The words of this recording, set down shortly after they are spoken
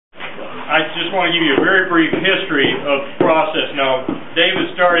I just want to give you a very brief history of the process. Now,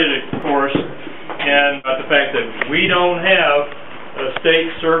 David started it, of course, and about the fact that we don't have a state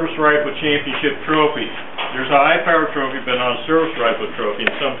service rifle championship trophy. There's a high-power trophy, but not a service rifle trophy.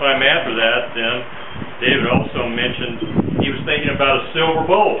 And sometime after that, then, David also mentioned he was thinking about a silver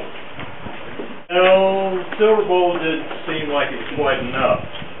bowl. Well, silver bowl didn't seem like it was quite enough.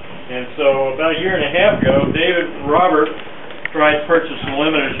 And so about a year and a half ago, David and Robert tried to purchase a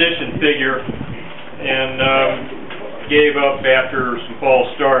limited edition figure and gave up after some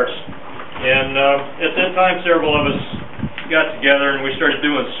false starts. And at that time, several of us got together and we started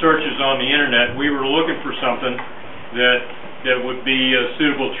doing searches on the internet. We were looking for something that would be a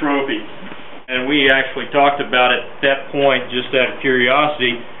suitable trophy. And we actually talked about it at that point, just out of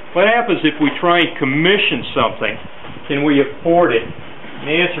curiosity. What happens if we try and commission something? Can we afford it? And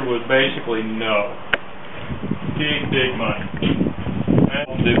the answer was basically no. Big money.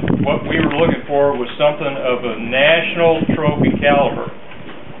 And what we were looking for was something of a national trophy caliber.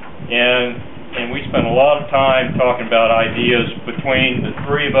 And we spent a lot of time talking about ideas between the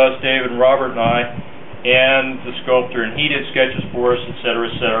three of us, David and Robert and I, and the sculptor, and he did sketches for us, etc.,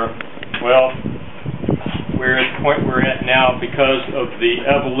 etc. Well, we're at the point we're at now because of the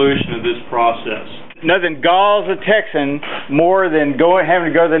evolution of this process. Nothing galls a Texan more than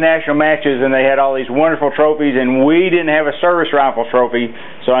having to go to the national matches, and they had all these wonderful trophies, and we didn't have a service rifle trophy.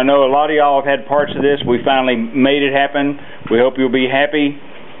 So I know a lot of y'all have had parts of this. We finally made it happen. We hope you'll be happy.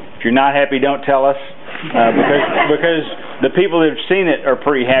 If you're not happy, don't tell us, because the people that have seen it are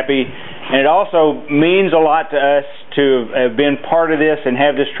pretty happy. And it also means a lot to us to have been part of this and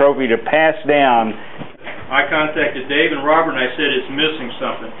have this trophy to pass down. I contacted Dave and Robert and I said, it's missing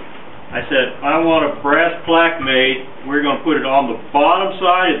something. I said, I want a brass plaque made. We're going to put it on the bottom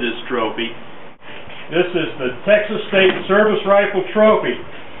side of this trophy. This is the Texas State Service Rifle Trophy,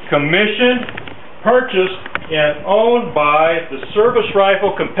 commissioned, purchased, and owned by the service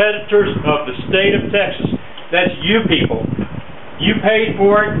rifle competitors of the state of Texas. That's you people. You paid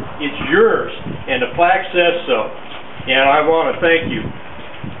for it, it's yours, and the plaque says so. And I want to thank you.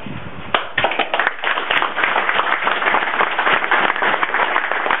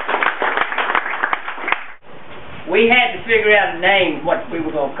 We had to figure out a name, what we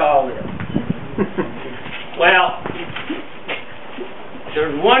were going to call this. Well,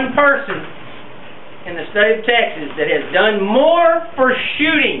 there's one person in the state of Texas that has done more for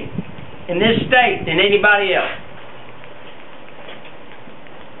shooting in this state than anybody else.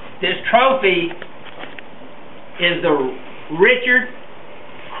 This trophy is the Richard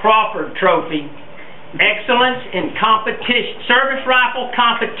Crawford Trophy, Excellence in Competition, Service Rifle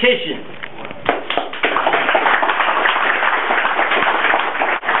Competition.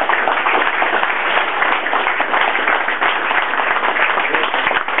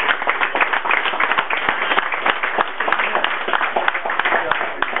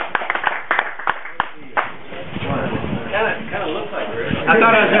 I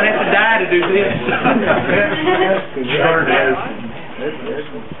thought I was going to have to die to do this.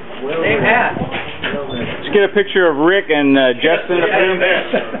 Let's get a picture of Rick and Justin.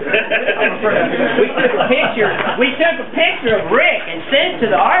 We took a picture of Rick and sent it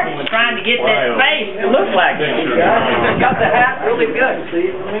to the artist trying to get that face to look like it. Got the hat really good.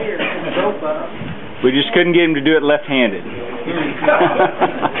 We just couldn't get him to do it left-handed.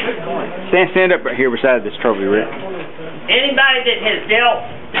 Stand up right here beside this trophy, Rick. Anybody that has dealt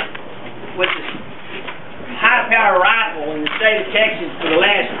with the high-power rifle in the state of Texas for the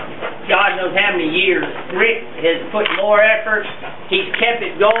last God knows how many years, Rick has put more effort. He's kept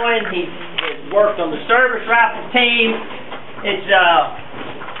it going. He has worked on the service rifle team. It's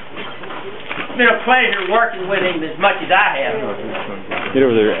been a pleasure working with him as much as I have. Get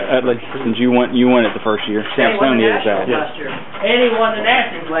over there, Utley, since you won it the first year. Stand on the other side. And he won the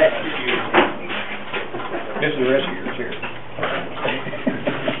national last year. This is the rest of yours here.